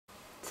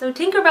So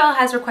Tinkerbelle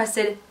has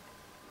requested,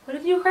 what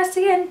did you request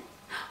again?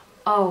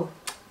 Oh,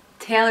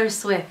 Taylor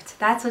Swift.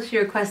 That's what she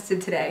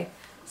requested today.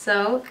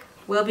 So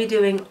we'll be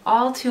doing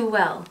All Too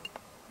Well,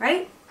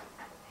 right?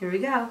 Here we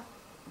go.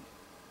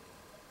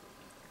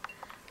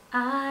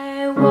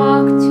 I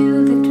walked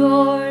to the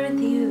door with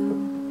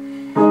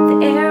you.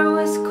 The air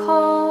was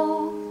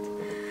cold,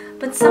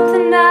 but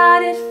something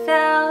about it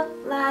felt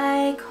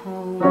like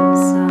home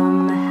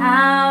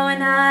somehow.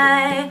 And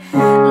I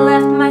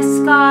left my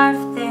scarf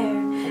there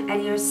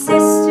at your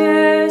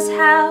sister's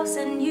house,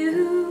 and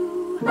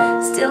you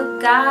still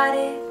got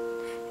it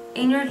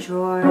in your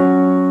drawer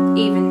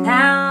even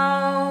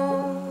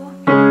now.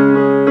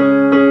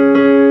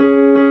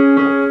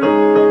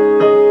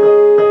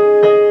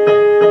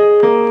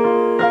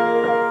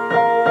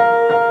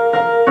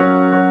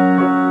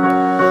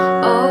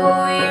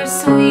 Oh, your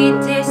sweet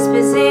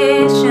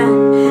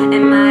disposition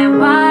and my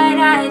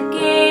wide-eyed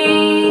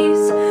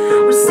gaze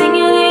were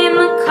singing in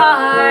the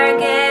car,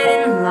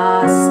 getting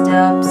lost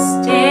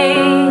upstate.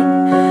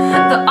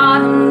 The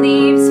autumn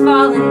leaves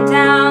falling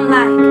down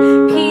like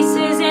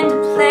pieces into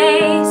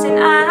place, and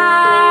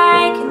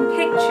I can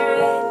picture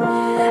it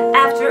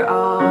after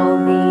all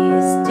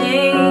these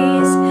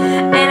days.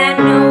 And I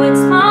know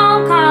it's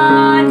all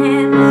gone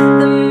and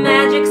the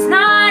magic's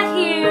not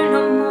here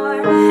no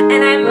more,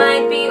 and I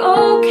might be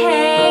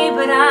okay,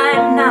 but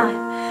I'm not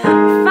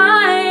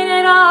fine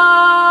at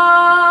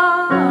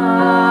all.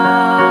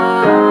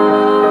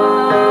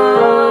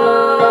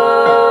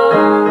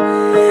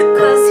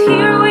 'Cause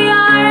here we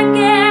are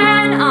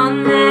again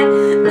on that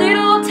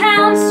little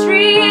town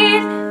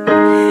street.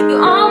 You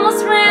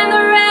almost ran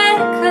the red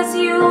 'cause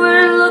you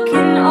were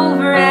looking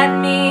over at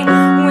me.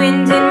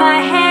 Wind in my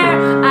hair,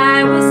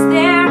 I was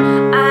there,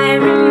 I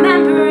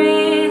remember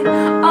it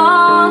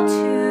all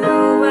too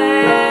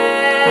well.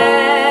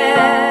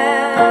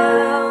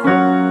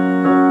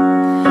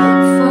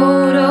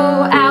 Photo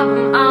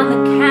album on the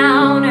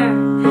counter,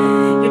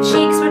 your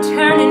cheeks were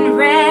turning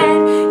red.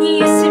 You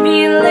used to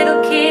be a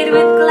little kid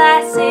with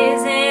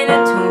glasses in a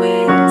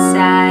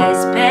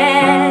twin-size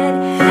bed,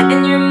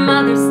 and your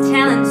mother's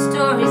telling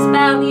stories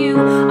about you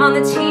on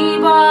the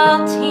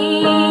t-ball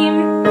team.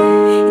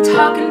 You're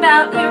talking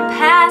about your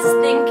past,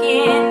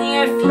 thinking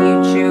your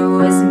future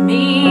was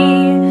me.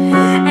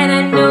 And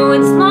I know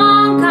it's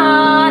long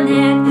gone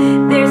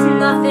and there's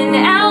nothing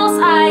else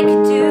I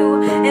could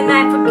do, and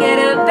I forget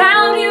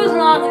about you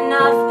long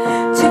enough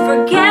to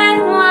forget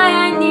why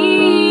I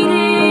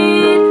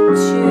needed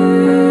to.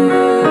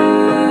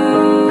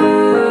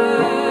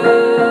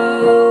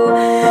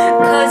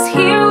 'Cause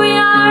here we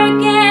are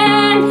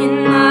again in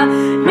the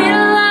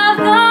middle of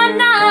the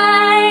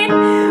night.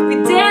 We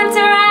danced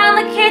around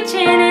the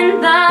kitchen in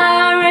the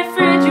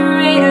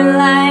refrigerator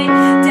light.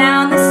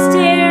 Down the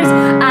stairs,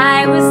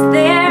 I was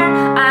there,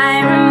 I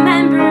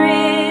remember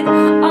it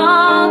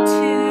all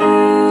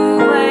too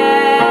well.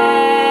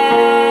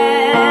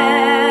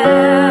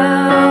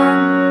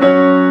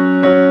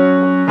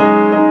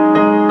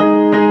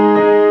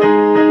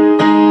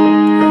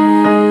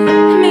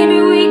 Maybe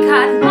we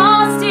got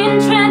lost in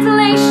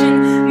translation,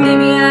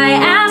 maybe I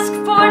asked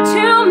for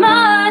too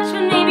much,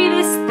 but maybe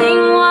this thing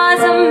was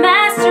a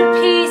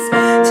masterpiece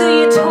till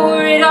you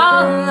tore it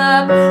all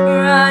up,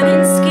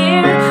 running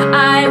scared.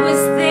 I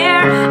was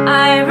there,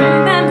 I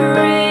remember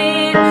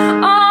it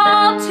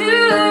all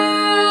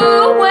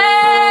too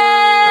well.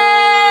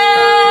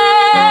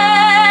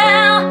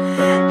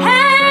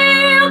 Hey,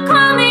 you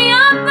call me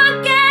up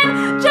again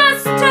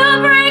just to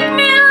break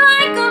me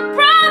like a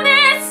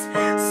promise,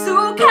 so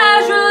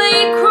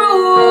casually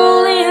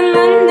cruel in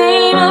the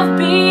name of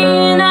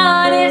being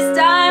honest.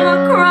 I'm a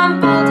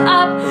crumpled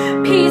up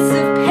piece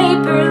of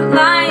paper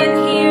lying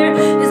here,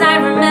 'cause I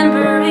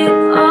remember it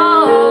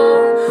all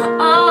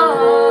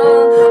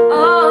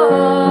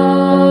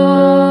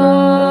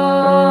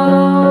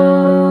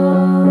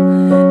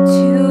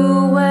too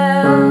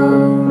well.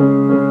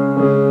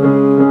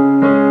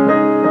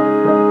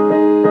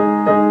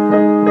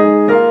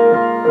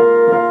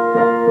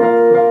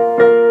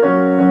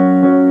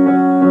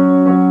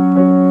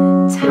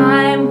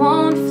 Time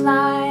won't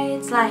fly,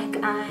 it's like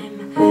I'm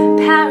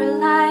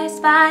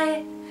paralyzed by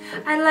it.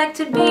 I'd like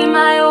to be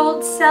my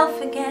old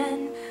self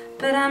again,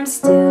 but I'm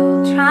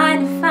still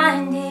trying to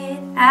find it.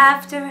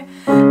 After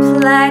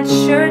plaid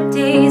shirt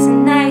days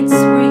and nights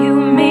where you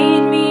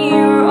made me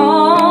your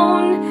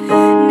own,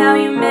 now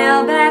you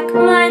mail back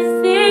my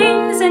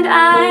things and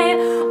I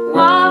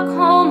walk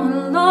home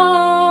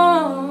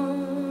alone.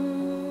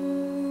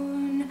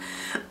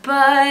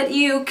 But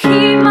you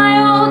keep my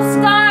old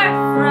scarf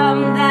from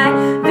that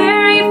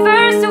very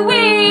first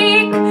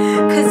week,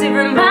 'cause it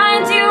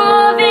reminds you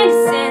of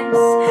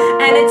innocence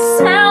and it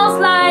smells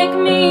like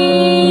me.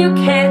 You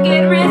can't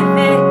get rid of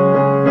it,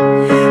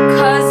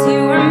 'cause you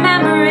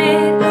remember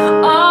it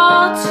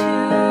all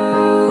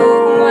too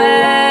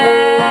well.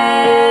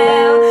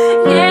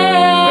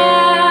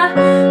 Yeah,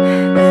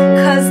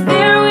 'cause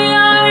there we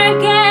are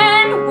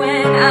again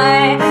when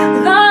I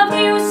loved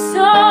you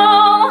so,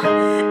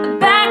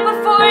 back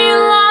before you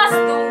lost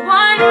the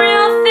one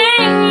real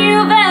thing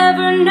you've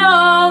ever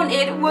known.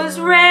 it was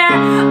rare.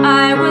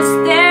 I was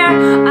there,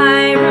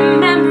 I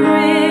remember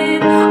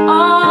it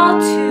all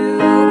too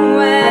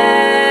well.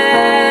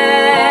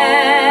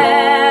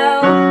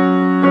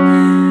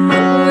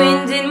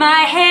 Wind in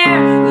my hair,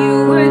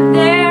 you were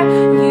there,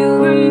 you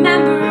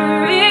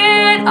remember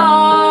it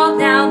all.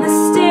 Down the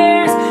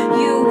stairs,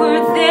 you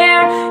were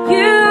there,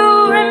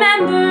 you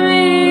remember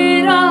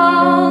it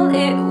all.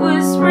 It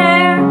was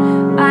rare,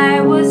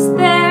 I was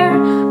there,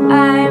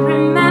 I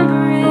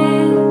remember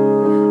it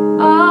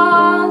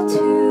all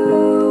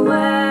too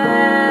well.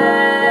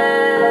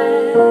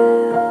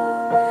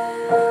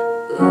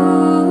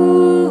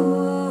 Ooh.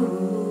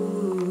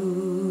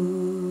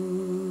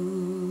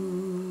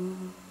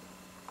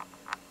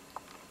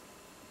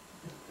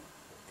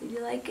 Did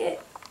you like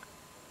it?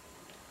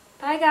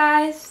 Bye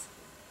guys.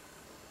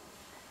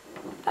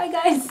 Bye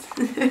guys.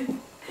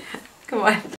 Come on.